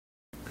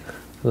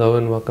Hello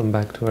and welcome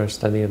back to our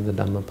study of the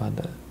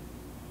Dhammapada.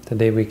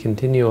 Today we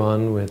continue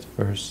on with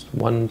verse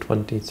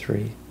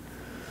 123,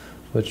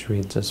 which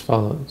reads as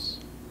follows.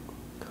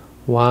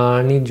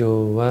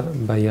 Vāṇijova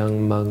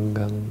bhayaṃ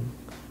maggaṃ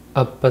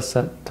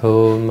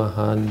appasattho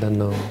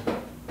mahaddhano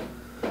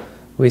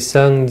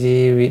visaṃ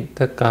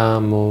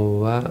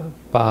jīvitukāmova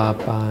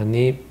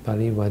pāpāni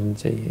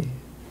parivajjaye.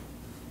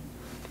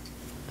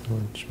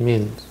 Which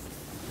means,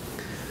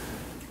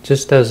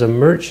 just as a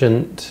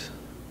merchant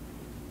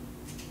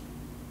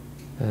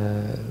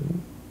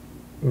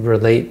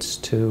relates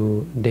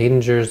to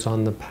dangers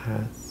on the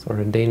path, or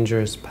a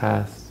dangerous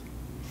path,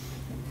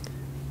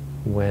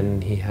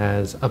 when he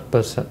has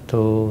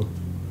appasattho,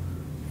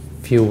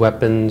 few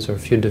weapons or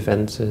few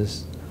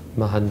defenses,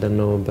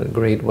 mahaddhano, but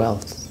great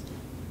wealth.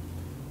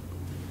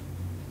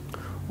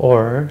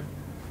 Or,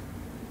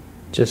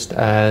 just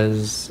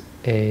as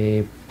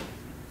a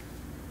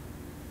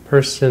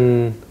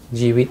person,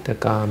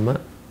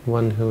 jīvitukāmova,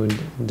 one who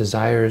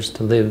desires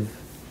to live,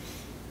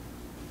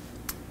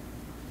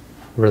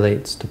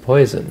 relates to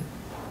poison.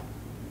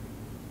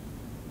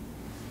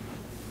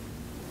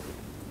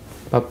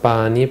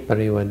 Pāpāni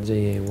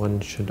parivajjaye, one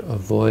should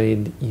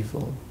avoid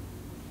evil.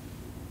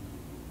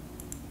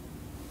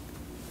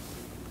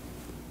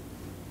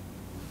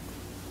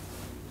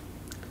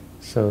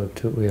 So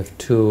we have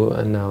two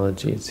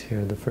analogies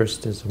here. The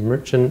first is a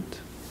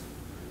merchant,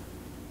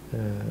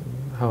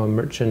 how a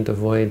merchant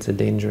avoids a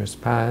dangerous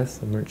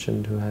path, a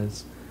merchant who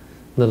has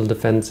little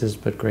defenses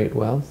but great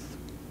wealth.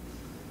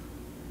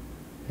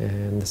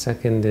 And the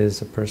second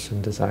is a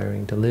person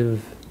desiring to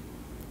live,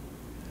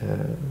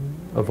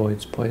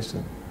 avoids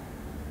poison,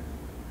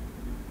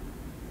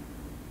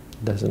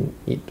 doesn't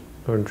eat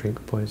or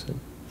drink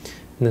poison.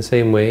 In the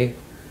same way,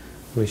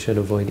 we should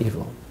avoid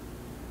evil.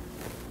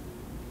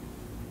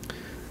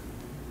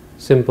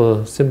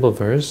 Simple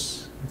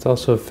verse. It's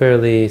also a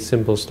fairly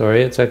simple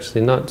story. It's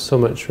actually not so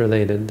much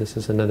related. This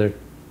is another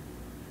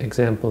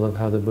example of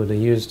how the Buddha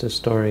used a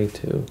story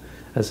to,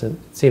 it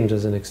seems,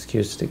 as an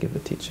excuse to give a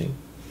teaching,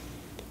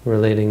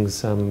 relating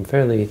some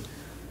fairly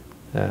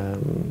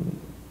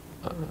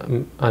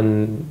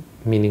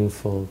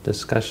unmeaningful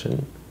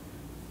discussion,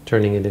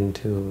 turning it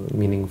into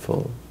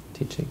meaningful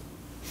teaching.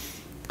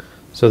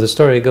 So the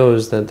story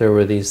goes that there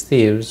were these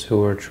thieves who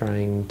were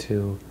trying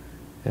to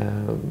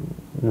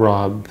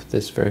rob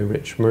this very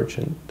rich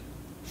merchant.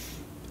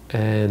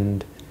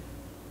 And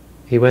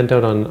he went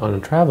out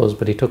on travels,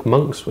 but he took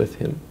monks with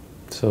him.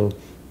 So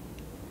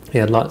he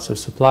had lots of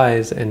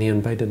supplies, and he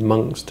invited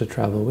monks to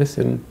travel with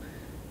him,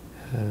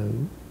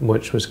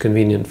 which was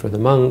convenient for the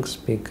monks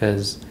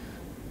because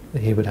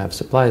he would have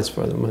supplies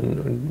for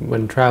them.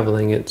 When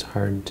traveling, it's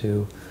hard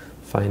to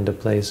find a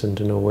place and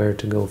to know where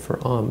to go for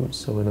alms.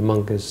 So when a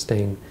monk is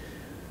staying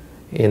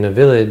in a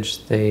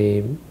village,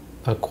 they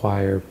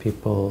acquire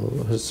people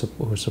who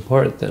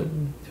support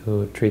them,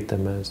 who treat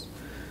them as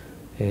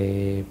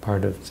a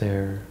part of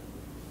their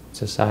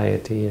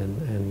society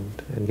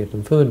and give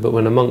them food. But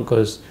when a monk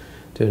goes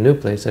to a new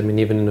place, I mean,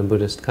 even in a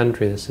Buddhist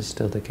country, this is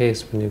still the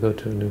case. When you go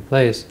to a new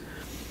place,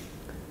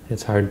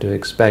 it's hard to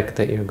expect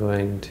that you're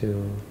going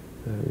to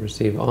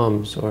receive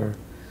alms, or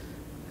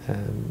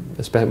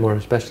more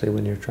especially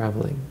when you're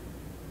traveling.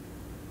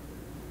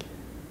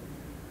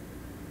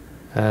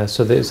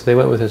 So they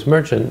went with this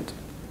merchant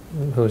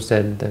who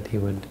said that he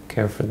would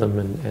care for them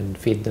and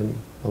feed them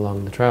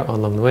along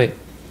the way.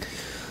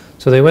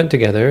 So they went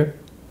together.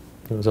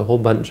 There was a whole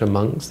bunch of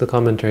monks. The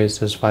commentary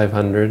says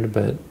 500,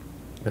 but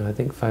I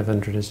think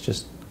 500 is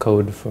just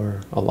code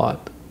for a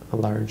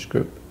large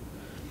group.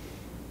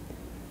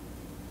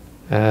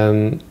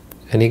 And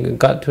he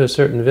got to a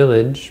certain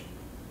village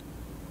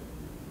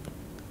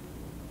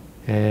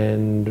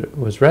and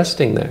was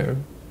resting there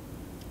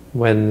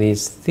when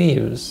these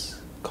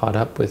thieves caught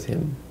up with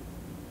him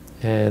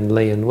and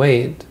lay in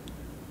wait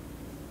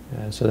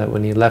so that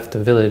when he left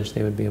the village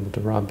they would be able to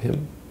rob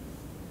him.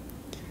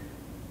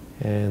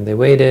 And they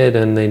waited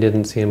and they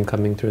didn't see him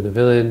coming through the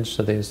village,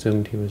 so they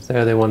assumed he was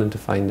there. They wanted to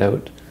find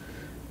out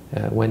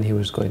when he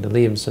was going to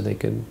leave so they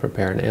could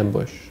prepare an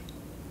ambush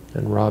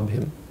and rob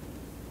him.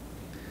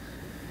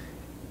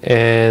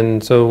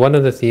 And so one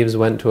of the thieves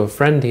went to a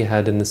friend he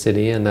had in the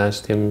city and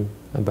asked him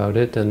about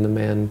it, and the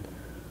man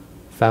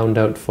found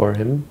out for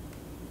him.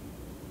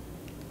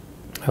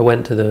 I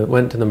went to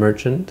the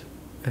merchant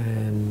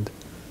and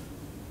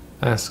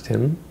asked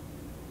him,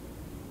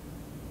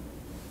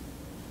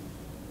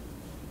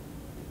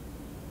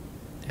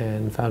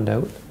 and found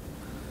out,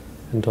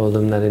 and told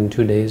him that in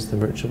 2 days the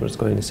merchant was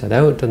going to set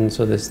out. And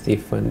so this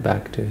thief went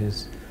back to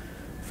his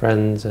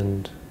friends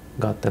and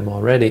got them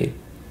all ready.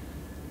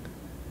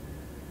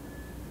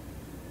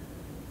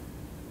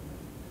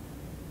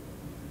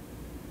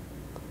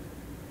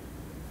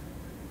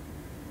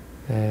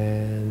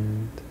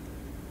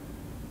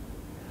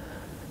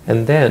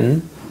 And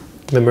then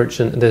the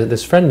merchant,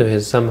 this friend of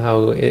his,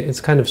 somehow,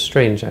 it's kind of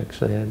strange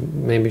actually, I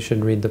maybe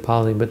should read the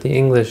Pali, but the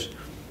English,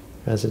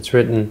 as it's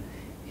written,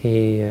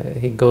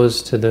 he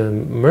goes to the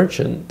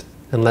merchant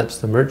and lets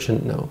the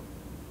merchant know,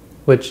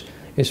 which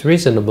it's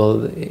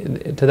reasonable.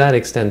 To that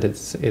extent,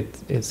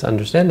 it's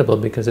understandable,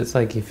 because it's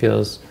like he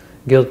feels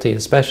guilty.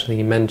 Especially,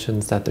 he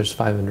mentions that there's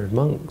 500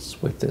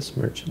 monks with this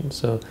merchant.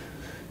 So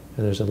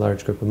there's a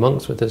large group of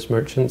monks with this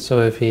merchant.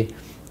 So if he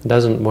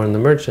doesn't warn the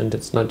merchant,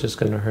 it's not just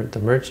going to hurt the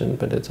merchant,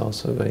 but it's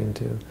also going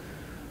to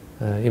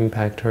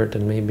impact, hurt,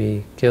 and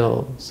maybe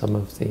kill some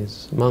of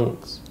these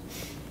monks.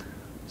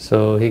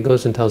 So he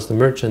goes and tells the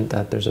merchant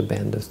that there's a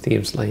band of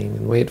thieves laying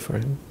in wait for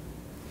him.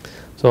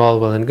 So all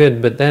well and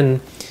good, but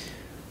then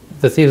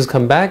the thieves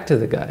come back to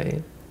the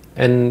guy,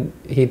 and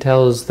he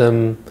tells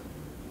them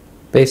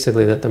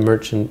basically that the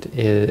merchant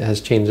has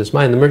changed his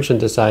mind. The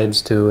merchant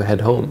decides to head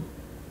home.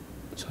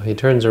 So he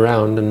turns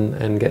around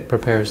and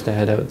prepares to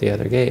head out the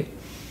other gate.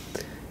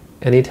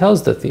 And he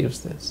tells the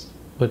thieves this,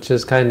 which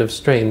is kind of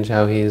strange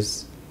how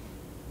he's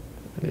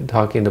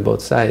talking to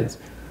both sides.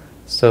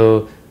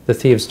 So the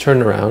thieves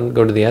turn around,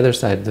 go to the other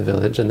side of the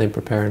village, and they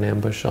prepare an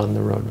ambush on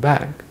the road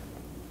back.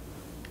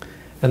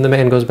 And the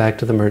man goes back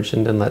to the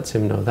merchant and lets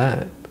him know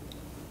that.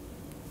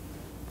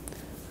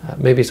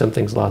 Maybe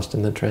something's lost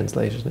in the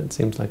translation. It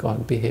seems like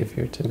odd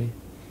behavior to me.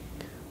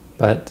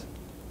 But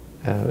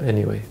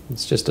anyway,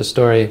 it's just a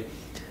story.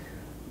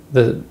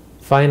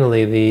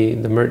 Finally,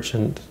 the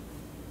merchant,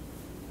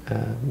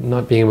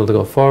 not being able to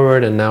go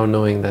forward, and now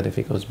knowing that if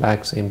he goes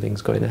back, same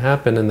thing's going to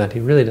happen, and that he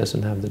really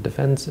doesn't have the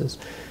defenses,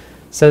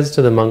 says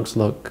to the monks,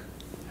 look,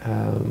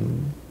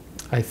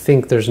 I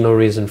think there's no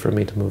reason for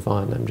me to move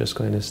on. I'm just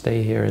going to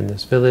stay here in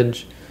this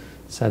village,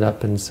 set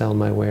up and sell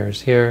my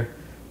wares here,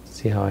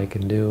 see how I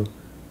can do,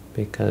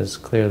 because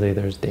clearly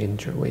there's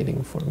danger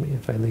waiting for me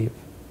if I leave.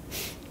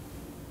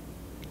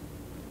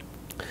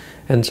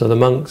 And so the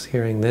monks,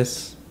 hearing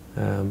this,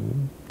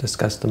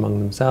 discussed among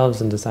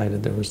themselves and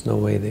decided there was no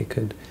way they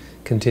could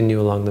continue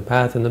along the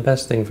path, and the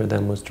best thing for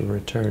them was to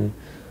return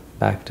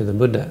back to the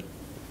Buddha,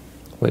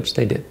 which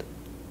they did.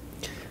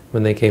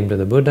 When they came to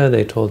the Buddha,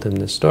 they told him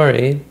this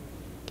story,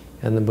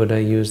 and the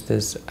Buddha used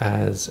this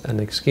as an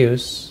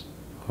excuse,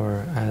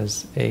 or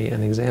as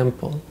an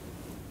example,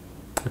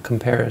 a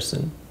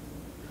comparison,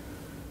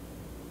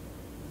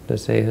 to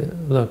say,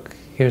 look,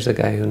 here's a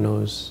guy who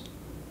knows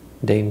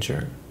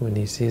danger when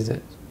he sees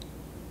it.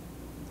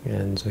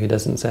 And so he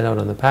doesn't set out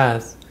on the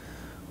path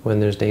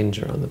when there's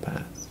danger on the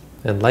path.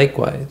 And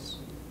likewise,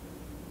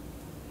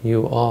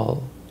 you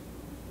all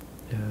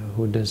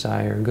who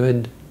desire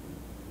good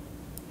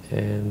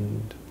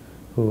and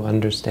who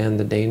understand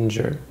the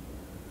danger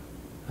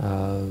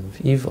of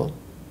evil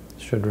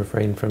should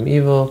refrain from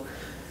evil,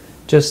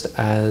 just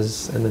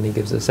as, and then he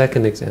gives a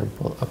second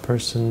example, a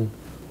person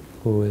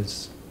who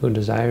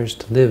desires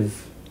to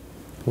live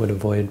would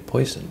avoid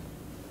poison.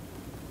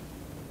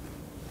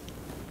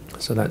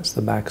 So that's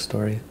the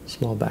backstory,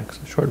 short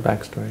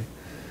backstory,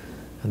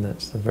 and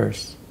that's the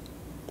verse.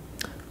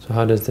 So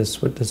what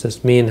does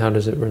this mean? How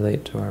does it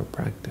relate to our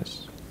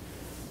practice?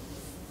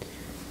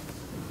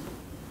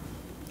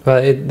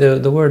 Well,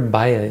 the word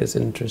bhaya is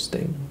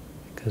interesting,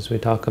 because we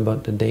talk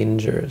about the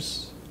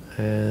dangers,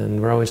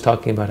 and we're always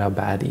talking about how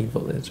bad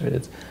evil is,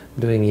 right?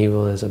 Doing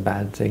evil is a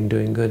bad thing,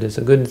 doing good is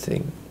a good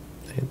thing,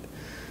 right?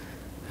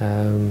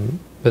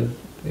 But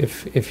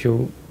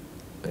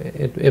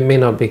it may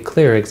not be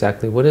clear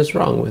exactly what is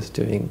wrong with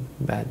doing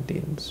bad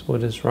deeds,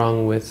 what is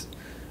wrong with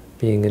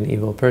being an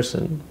evil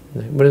person,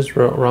 what is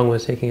wrong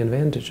with taking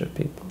advantage of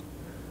people,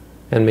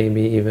 and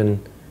maybe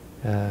even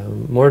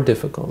more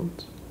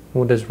difficult,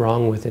 what is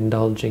wrong with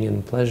indulging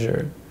in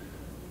pleasure,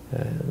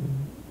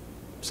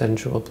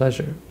 sensual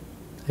pleasure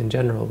in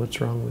general,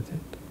 what's wrong with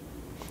it?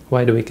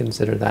 Why do we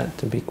consider that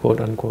to be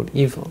quote-unquote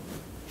evil?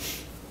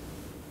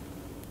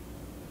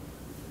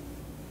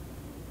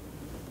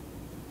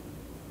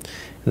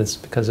 And this is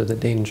because of the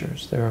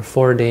dangers. There are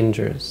 4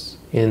 dangers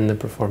in the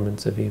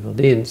performance of evil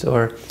deeds.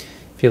 Or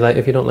if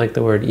you don't like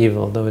the word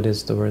evil, though it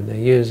is the word they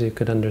use, you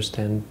could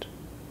understand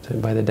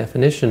by the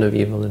definition of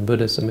evil in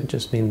Buddhism, it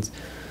just means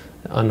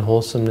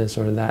unwholesomeness,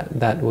 or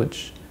that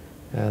which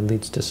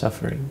leads to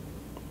suffering,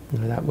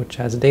 or that which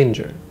has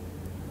danger,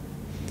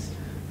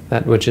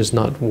 that which is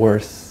not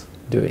worth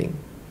doing.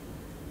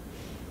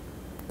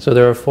 So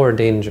there are 4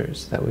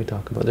 dangers that we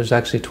talk about. There's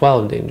actually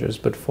 12 dangers,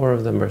 but 4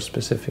 of them are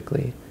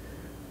specifically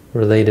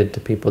related to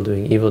people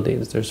doing evil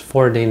deeds. There's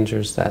 4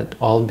 dangers that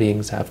all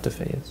beings have to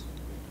face.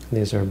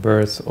 These are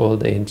birth,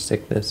 old age,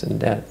 sickness, and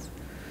death.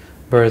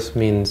 Birth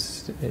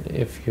means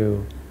if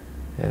you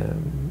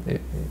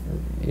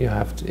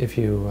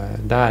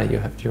die,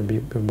 you're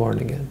born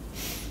again.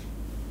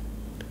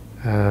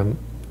 And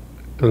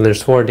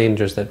there's 4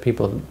 dangers that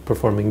people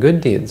performing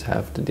good deeds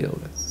have to deal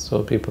with.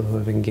 So people who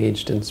have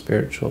engaged in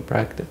spiritual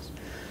practice.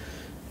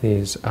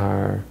 These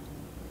are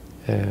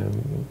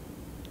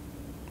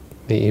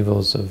the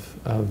evils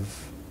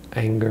of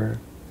anger,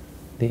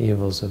 the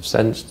evils of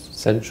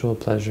sensual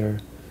pleasure,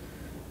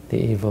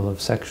 the evil of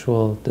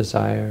sexual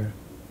desire,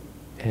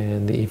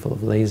 and the evil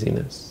of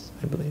laziness,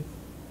 I believe.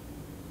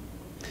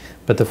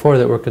 But the 4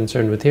 that we're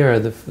concerned with here are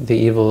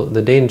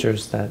the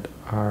dangers that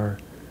are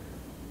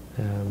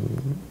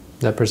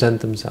that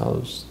present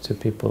themselves to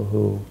people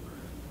who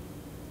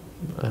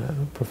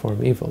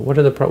perform evil.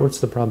 What's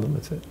the problem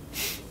with it?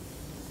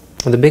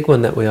 And the big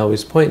one that we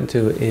always point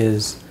to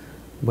is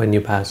when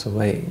you pass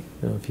away.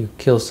 If you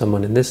kill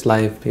someone in this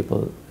life,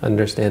 people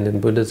understand in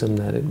Buddhism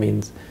that it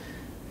means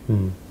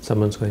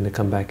someone's going to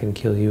come back and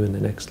kill you in the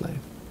next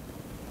life.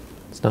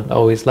 It's not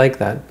always like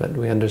that, but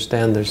we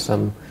understand there's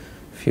some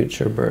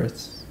future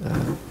births,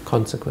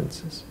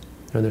 consequences,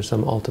 or there's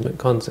some ultimate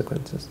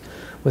consequences.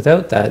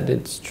 Without that,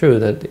 it's true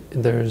that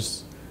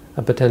there's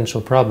a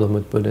potential problem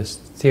with Buddhist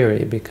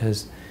theory,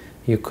 because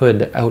you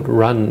could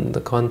outrun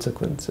the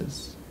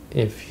consequences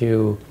if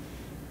you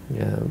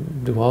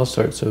do all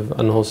sorts of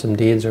unwholesome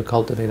deeds or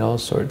cultivate all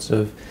sorts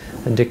of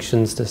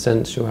addictions to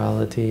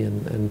sensuality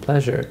and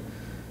pleasure.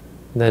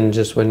 Then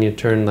just when you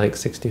turn like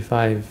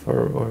 65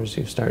 or as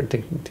you start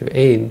to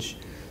age,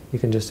 you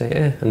can just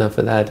say, enough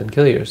of that, and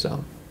kill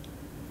yourself.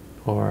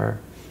 Or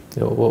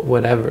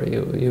whatever.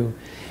 You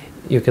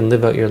can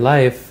live out your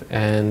life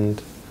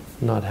and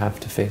not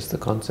have to face the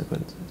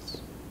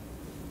consequences.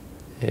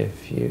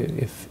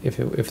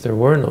 If there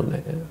were no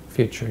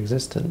future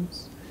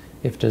existence,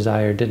 if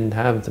desire didn't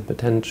have the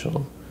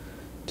potential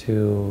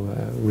to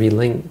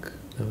relink,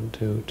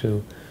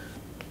 to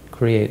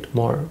create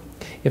more.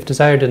 If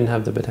desire didn't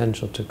have the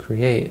potential to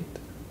create,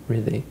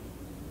 really,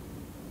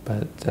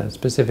 but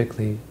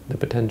specifically the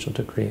potential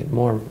to create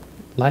more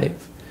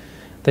life,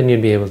 then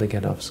you'd be able to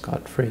get off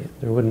scot-free.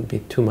 There wouldn't be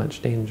too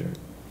much danger.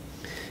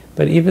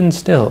 But even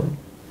still,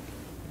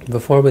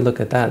 before we look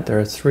at that, there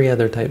are three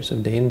other types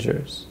of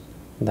dangers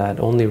that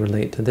only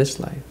relate to this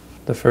life.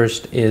 The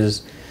first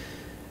is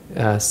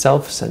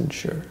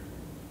self-censure,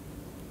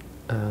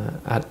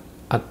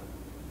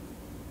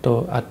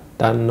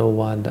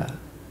 attannovada,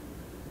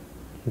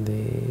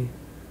 the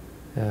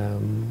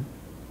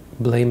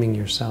blaming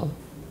yourself.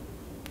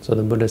 So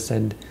the Buddha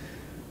said,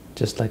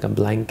 just like a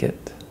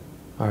blanket,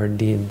 our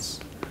deeds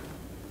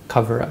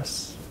cover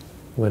us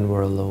when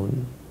we're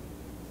alone.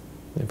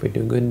 If we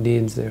do good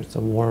deeds, there's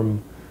a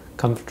warm,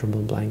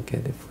 comfortable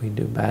blanket. If we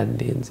do bad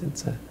deeds,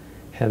 it's a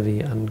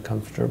heavy,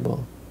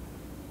 uncomfortable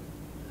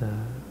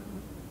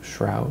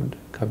shroud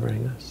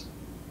covering us.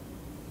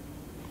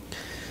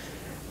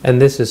 And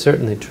this is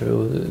certainly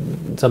true,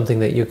 something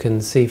that you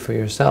can see for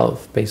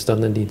yourself based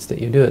on the deeds that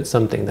you do. It's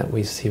something that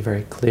we see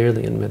very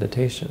clearly in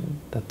meditation,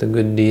 that the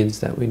good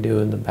deeds that we do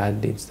and the bad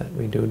deeds that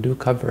we do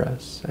cover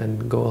us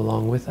and go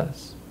along with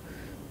us.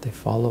 They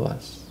follow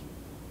us.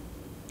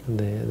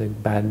 The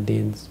bad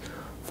deeds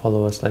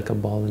follow us like a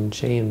ball and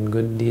chain.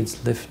 Good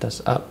deeds lift us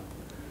up,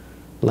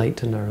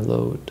 lighten our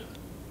load,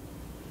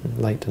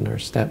 lighten our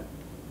step.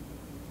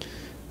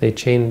 They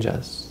change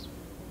us.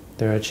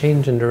 They're a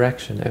change in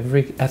direction.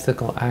 Every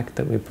ethical act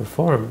that we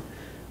perform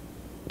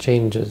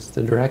changes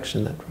the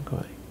direction that we're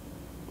going.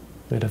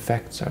 It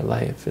affects our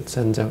life. It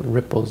sends out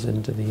ripples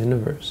into the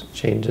universe. It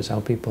changes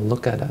how people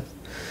look at us.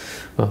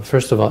 Well,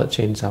 first of all, it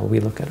changes how we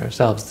look at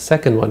ourselves. The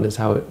second one is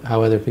how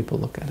other people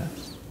look at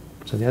us.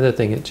 So the other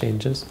thing it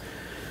changes,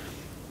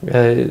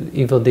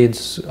 evil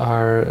deeds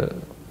are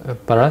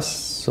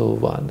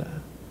appasattho.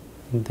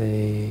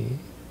 They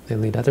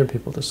lead other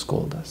people to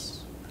scold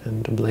us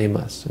and to blame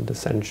us and to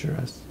censure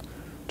us,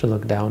 to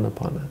look down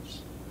upon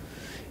us.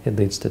 It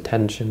leads to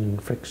tension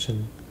and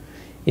friction.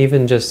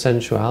 Even just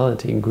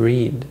sensuality,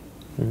 greed.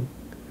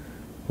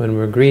 When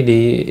we're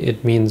greedy,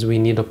 it means we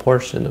need a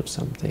portion of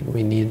something.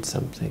 We need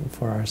something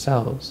for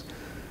ourselves.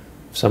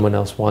 If someone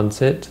else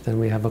wants it, then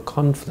we have a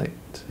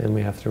conflict, and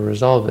we have to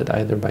resolve it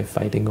either by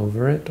fighting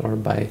over it or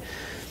by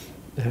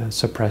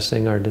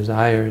suppressing our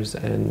desires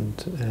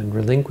and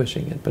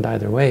relinquishing it. But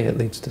either way, it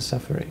leads to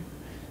suffering.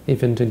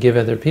 Even to give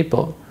other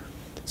people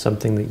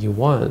something that you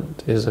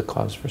want is a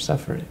cause for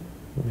suffering.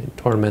 It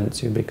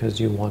torments you because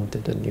you want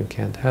it and you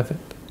can't have it.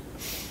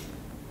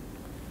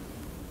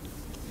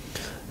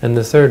 And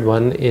the third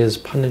one is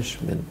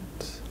punishment.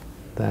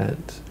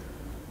 That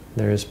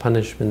there is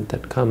punishment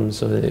that comes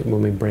so that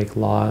when we break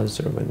laws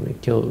or when we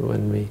kill,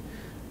 when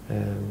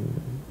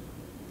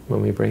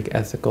we break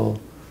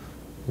ethical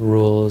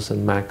rules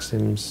and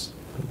maxims,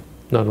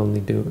 not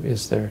only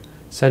is there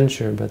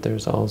censure, but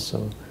there's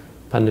also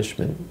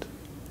punishment.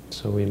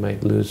 So we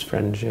might lose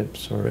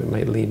friendships, or it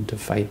might lead to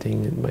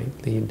fighting, it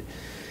might lead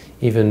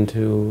even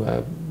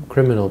to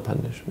criminal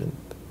punishment.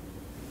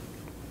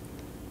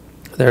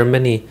 There are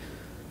many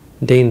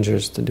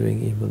dangers to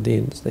doing evil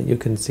deeds that you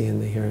can see in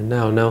the here and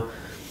now. Now,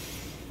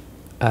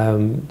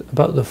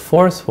 about the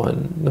fourth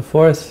one, the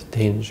fourth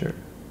danger,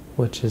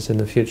 which is in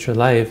the future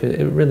life,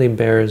 it really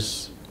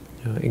bears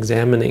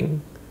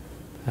examining,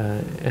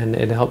 and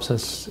it helps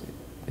us.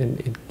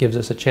 It gives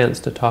us a chance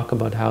to talk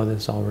about how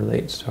this all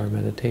relates to our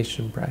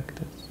meditation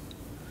practice.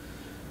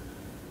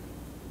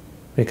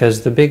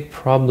 Because the big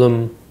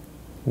problem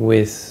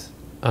with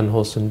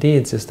unwholesome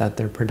deeds is that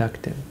they're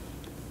productive.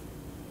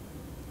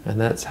 And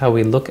that's how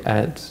we look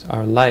at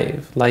our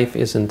life. Life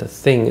isn't a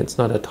thing, it's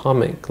not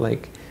atomic,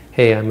 like,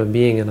 hey, I'm a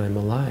being and I'm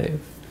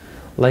alive.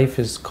 Life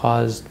is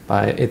caused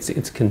by,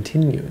 it's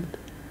continued.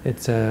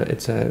 It's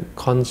a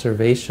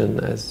conservation,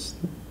 as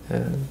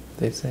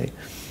they say.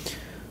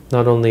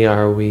 Not only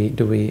are we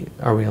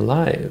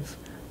alive,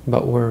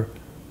 but we're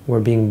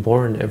being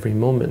born every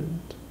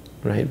moment,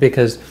 right?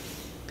 Because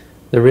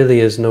there really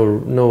is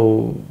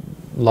no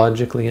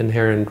logically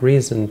inherent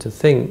reason to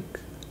think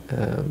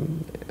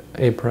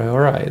a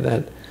priori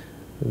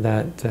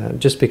that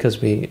just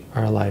because we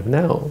are alive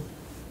now,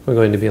 we're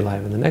going to be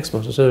alive in the next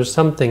moment. So there's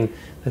something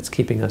that's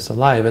keeping us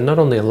alive, and not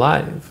only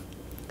alive,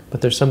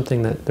 but there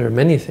are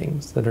many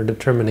things that are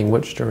determining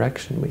which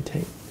direction we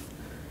take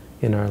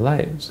in our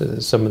lives.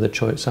 Some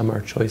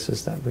are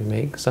choices that we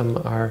make, some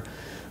are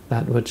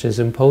that which is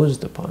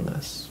imposed upon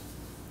us.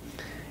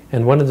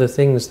 And one of the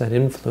things that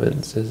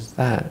influences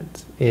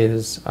that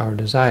is our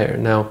desire.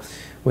 Now,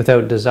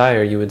 without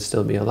desire, you would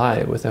still be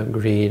alive. Without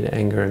greed,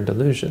 anger, and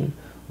delusion,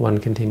 one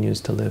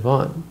continues to live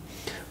on.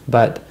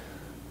 But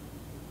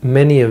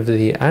many of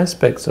the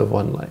aspects of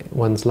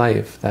one's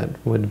life that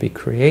would be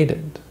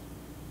created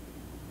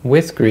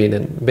with greed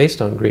and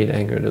based on greed,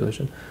 anger, and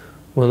delusion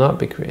will not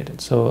be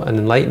created. So an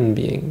enlightened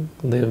being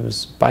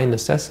lives by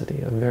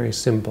necessity a very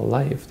simple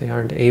life. They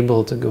aren't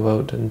able to go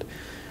out and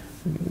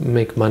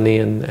make money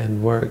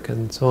and work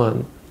and so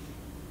on,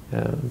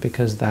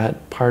 because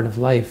that part of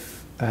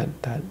life, that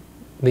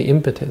the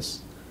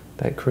impetus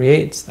that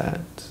creates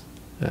that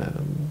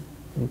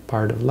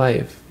part of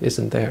life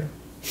isn't there.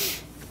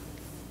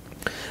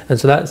 And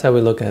so that's how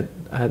we look at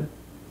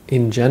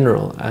in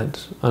general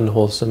at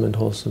unwholesome and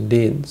wholesome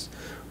deeds.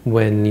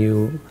 When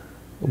you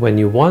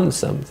want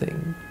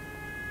something,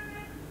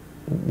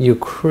 you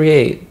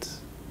create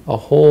a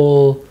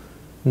whole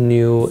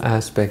new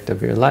aspect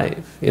of your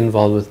life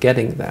involved with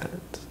getting that,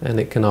 and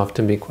it can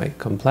often be quite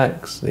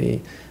complex. The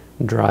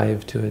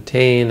drive to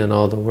attain and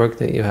all the work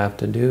that you have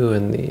to do,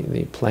 and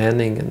the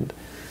planning and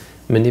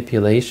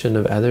manipulation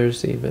of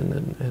others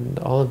even, and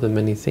all of the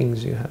many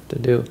things you have to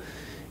do.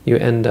 You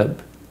end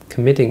up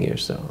committing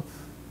yourself.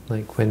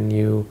 Like when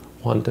you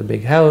want a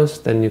big house,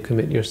 then you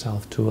commit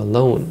yourself to a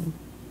loan.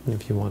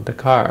 If you want a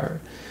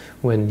car,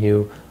 when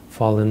you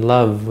fall in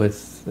love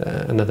with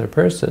another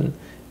person,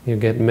 you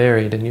get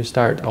married and you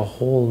start a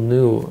whole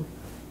new,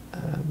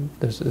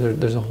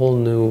 there's a whole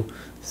new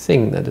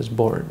thing that is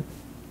born.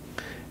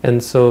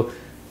 And so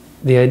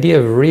the idea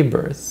of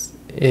rebirth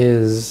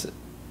is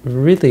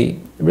really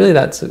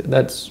that's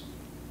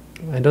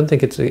I don't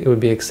think it would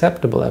be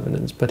acceptable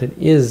evidence, but it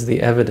is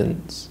the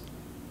evidence.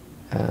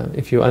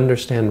 If you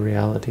understand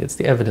reality, it's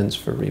the evidence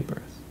for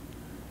rebirth.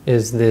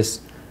 Is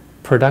this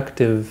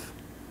productive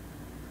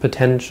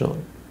potential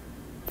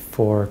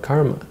for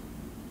karma.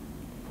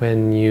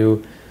 When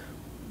you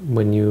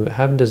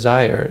have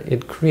desire,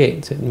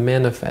 it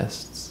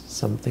manifests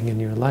something in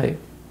your life.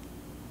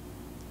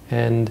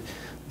 And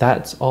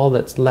that's all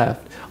that's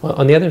left.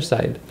 On the other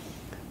side,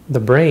 the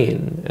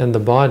brain and the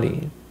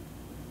body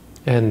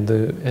and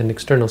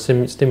external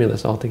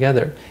stimulus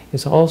altogether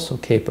is also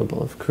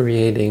capable of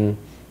creating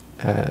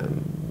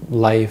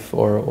life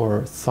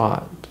or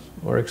thought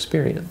or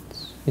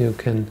experience. You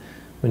can,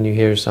 when you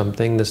hear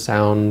something, the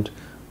sound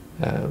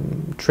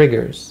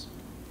triggers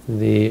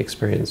the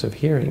experience of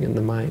hearing in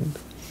the mind,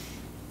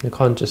 the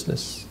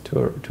consciousness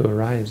to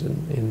arise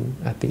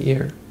at the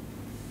ear.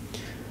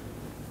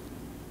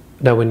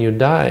 Now when you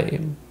die,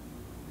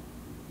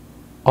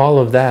 all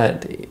of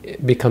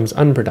that becomes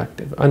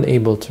unproductive,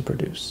 unable to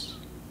produce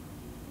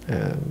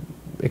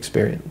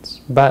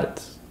experience.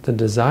 But the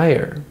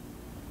desire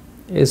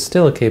is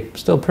still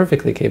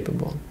perfectly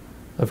capable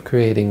of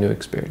creating new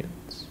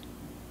experience.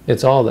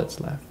 It's all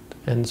that's left.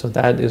 And so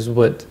that is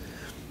what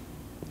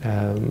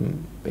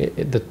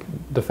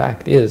the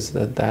fact is,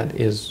 that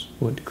is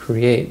what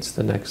creates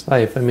the next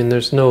life. I mean,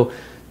 there's no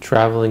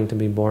traveling to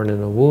be born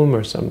in a womb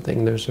or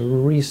something. There's a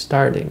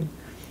restarting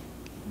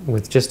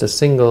with just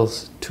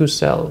two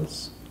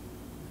cells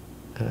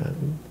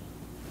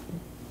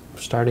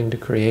starting to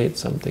create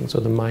something. So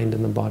the mind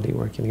and the body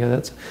working together.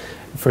 That's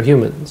for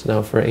humans.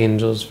 Now for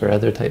angels, for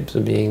other types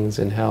of beings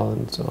in hell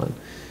and so on,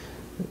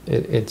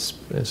 it's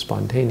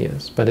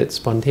spontaneous. But it's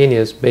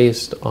spontaneous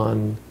based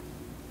on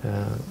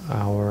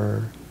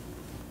our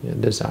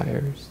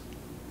desires,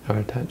 our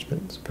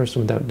attachments. A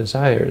person without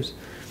desires,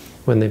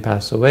 when they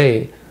pass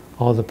away,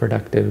 all the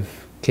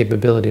productive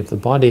capability of the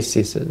body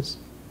ceases.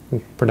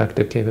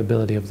 Productive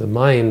capability of the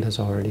mind has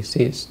already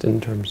ceased in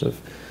terms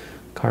of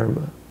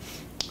karma.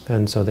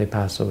 And so they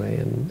pass away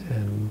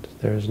and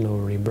there is no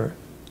rebirth.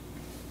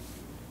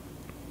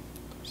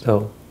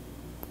 So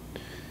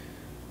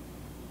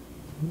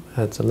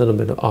that's a little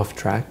bit off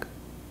track,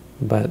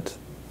 but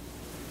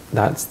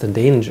that's the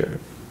danger.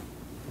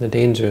 The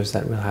danger is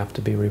that we'll have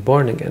to be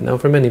reborn again. Now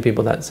for many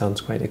people that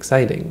sounds quite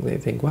exciting. They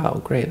think,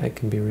 wow, great, I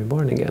can be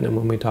reborn again. And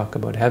when we talk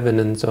about heaven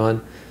and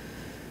so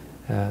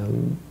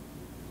on,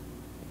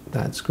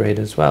 that's great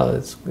as well.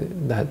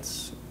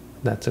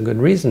 That's a good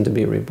reason to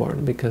be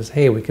reborn, because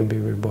hey, we can be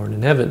reborn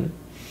in heaven.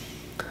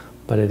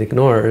 But it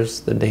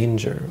ignores the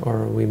danger,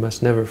 or we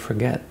must never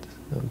forget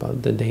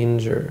about the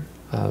danger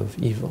of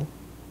evil.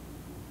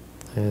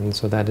 And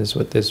so that is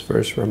what this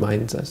verse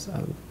reminds us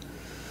of,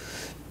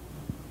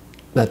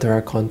 that there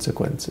are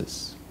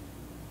consequences.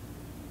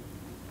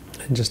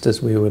 And just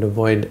as we would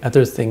avoid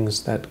other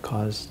things that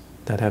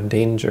have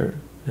danger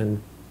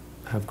and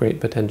have great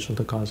potential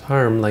to cause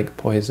harm, like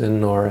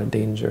poison or a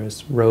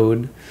dangerous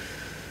road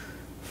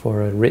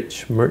for a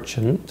rich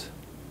merchant,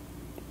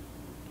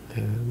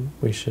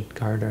 we should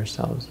guard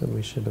ourselves and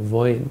we should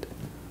avoid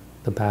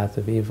the path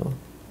of evil.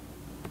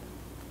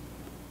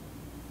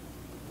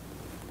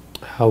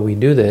 How we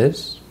do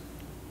this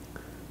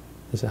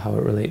is how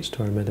it relates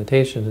to our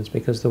meditation. It's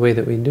because the way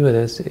that we do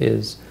this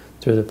is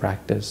through the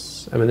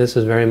practice. I mean, this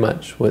is very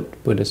much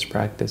what Buddhist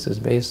practice is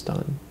based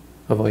on,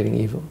 avoiding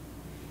evil.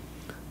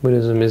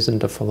 Buddhism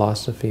isn't a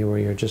philosophy where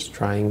you're just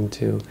trying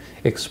to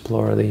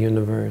explore the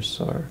universe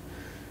or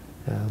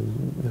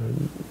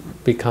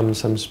become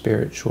some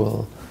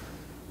spiritual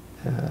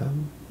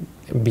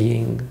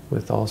being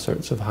with all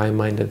sorts of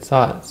high-minded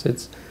thoughts.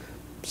 It's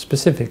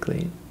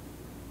specifically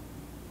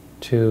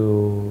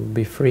to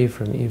be free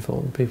from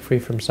evil, be free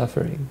from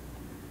suffering,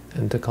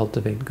 and to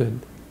cultivate good.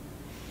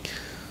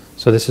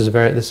 So this is the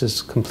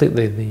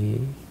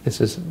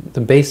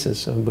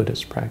basis of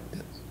Buddhist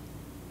practice.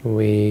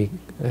 We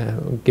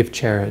give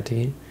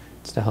charity;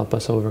 it's to help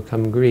us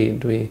overcome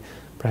greed. We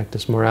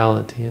practice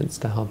morality; it's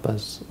to help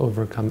us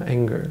overcome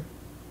anger,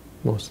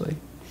 mostly,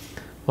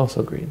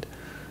 also greed.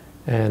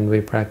 And we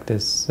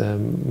practice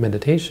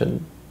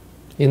meditation,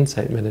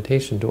 insight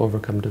meditation, to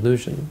overcome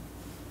delusion.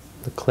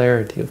 The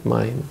clarity of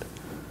mind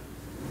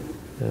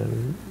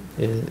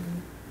it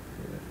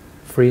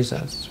frees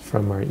us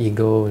from our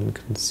ego and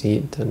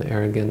conceit and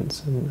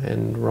arrogance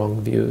and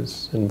wrong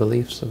views and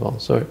beliefs of all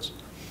sorts.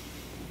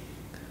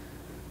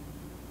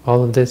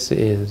 All of this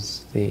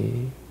is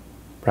the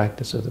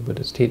practice of the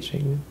Buddha's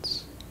teaching.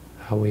 It's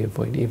how we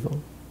avoid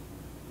evil.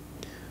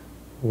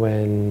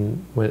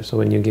 So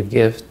when you give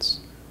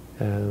gifts,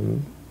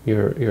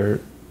 you're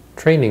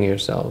training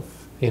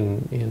yourself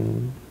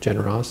in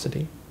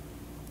generosity.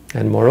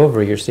 And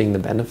moreover, you're seeing the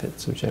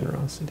benefits of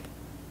generosity.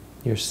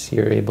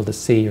 You're able to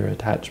see your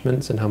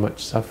attachments and how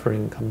much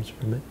suffering comes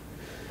from it.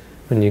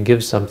 When you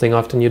give something,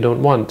 often you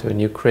don't want to,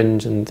 and you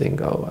cringe and think,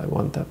 oh, I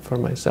want that for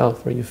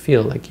myself, or you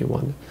feel like you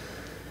want it.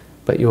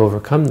 But you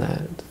overcome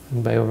that.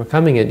 And by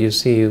overcoming it, you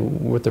see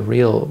what the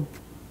real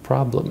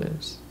problem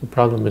is. The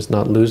problem is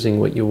not losing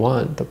what you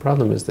want. The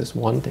problem is this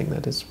wanting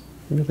that is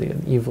really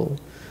an evil,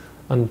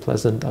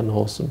 unpleasant,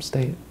 unwholesome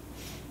state.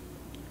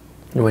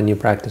 And when you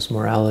practice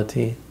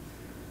morality,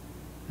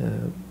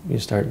 you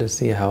start to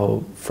see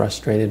how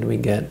frustrated we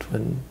get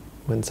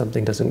when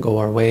something doesn't go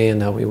our way,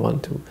 and how we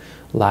want to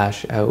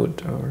lash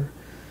out or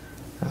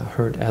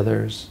hurt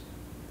others.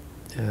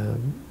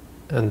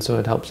 And so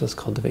it helps us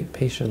cultivate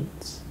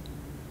patience,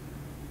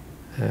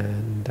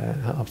 and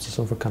helps us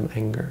overcome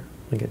anger.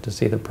 We get to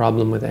see the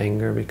problem with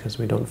anger because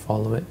we don't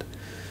follow it,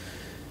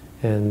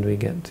 and we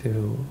get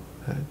to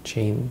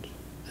change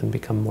and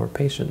become more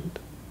patient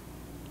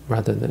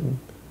rather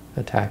than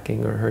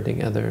attacking or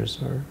hurting others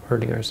or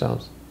hurting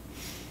ourselves.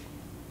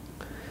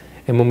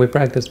 And when we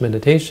practice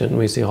meditation,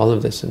 we see all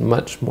of this in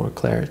much more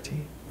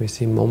clarity. We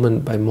see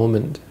moment by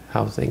moment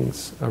how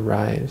things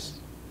arise.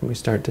 And we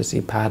start to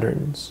see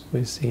patterns.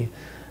 We see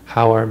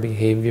how our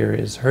behavior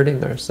is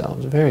hurting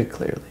ourselves very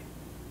clearly.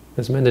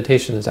 Because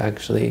meditation is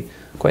actually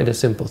quite a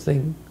simple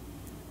thing,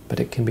 but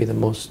it can be the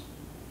most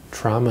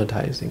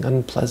traumatizing,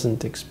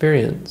 unpleasant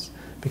experience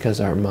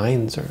because our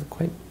minds are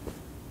quite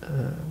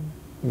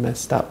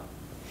messed up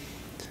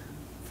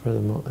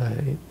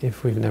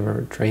if we've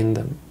never trained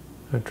them.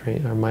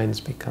 Our minds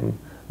become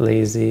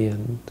lazy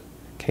and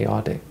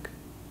chaotic,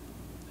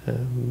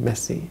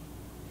 messy,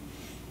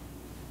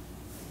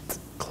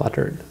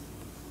 cluttered.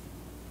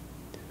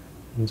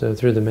 And so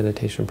through the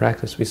meditation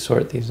practice, we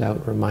sort these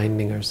out,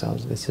 reminding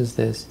ourselves, this is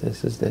this,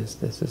 this is this,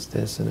 this is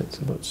this, and it's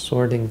about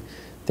sorting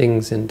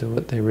things into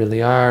what they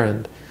really are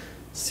and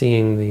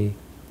seeing the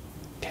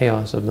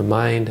chaos of the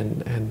mind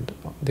and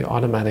the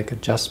automatic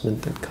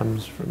adjustment that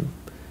comes from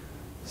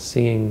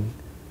seeing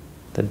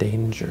the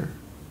danger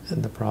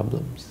and the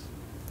problems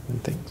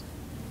and things.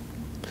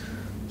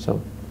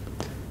 So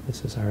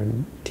this is our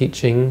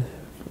teaching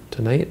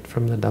tonight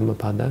from the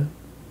Dhammapada.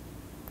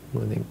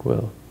 I think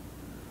we'll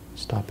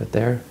stop it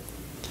there.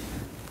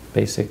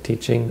 Basic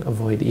teaching: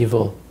 avoid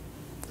evil.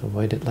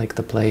 Avoid it like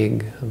the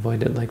plague.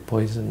 Avoid it like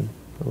poison.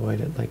 Avoid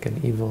it like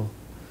an evil.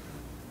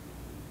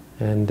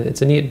 And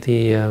it's a neat,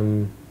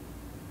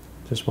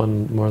 just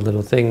one more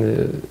little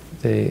thing,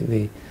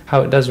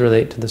 how it does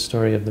relate to the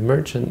story of the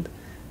merchant.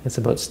 It's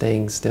about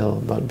staying still,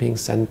 about being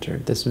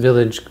centered. This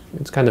village,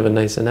 it's kind of a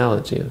nice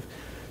analogy of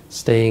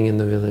staying in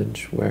the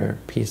village where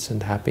peace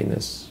and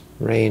happiness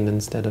reign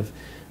instead of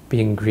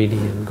being greedy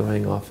and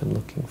going off and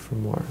looking for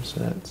more. So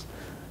that's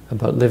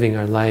about living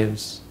our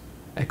lives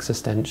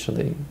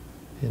existentially,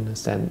 in a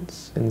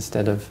sense,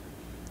 instead of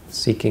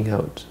seeking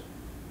out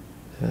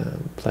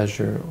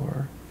pleasure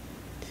or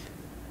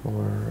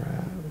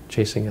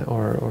chasing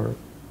or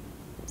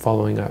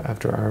following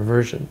after our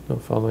aversion, no,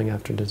 following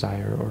after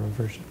desire or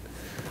aversion.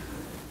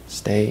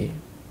 Stay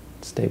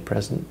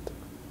present.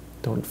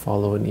 Don't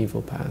follow an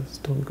evil path.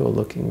 Don't go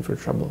looking for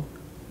trouble.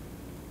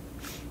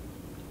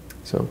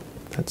 So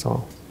that's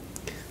all.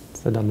 It's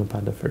the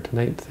Dhammapada for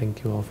tonight.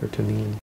 Thank you all for tuning in.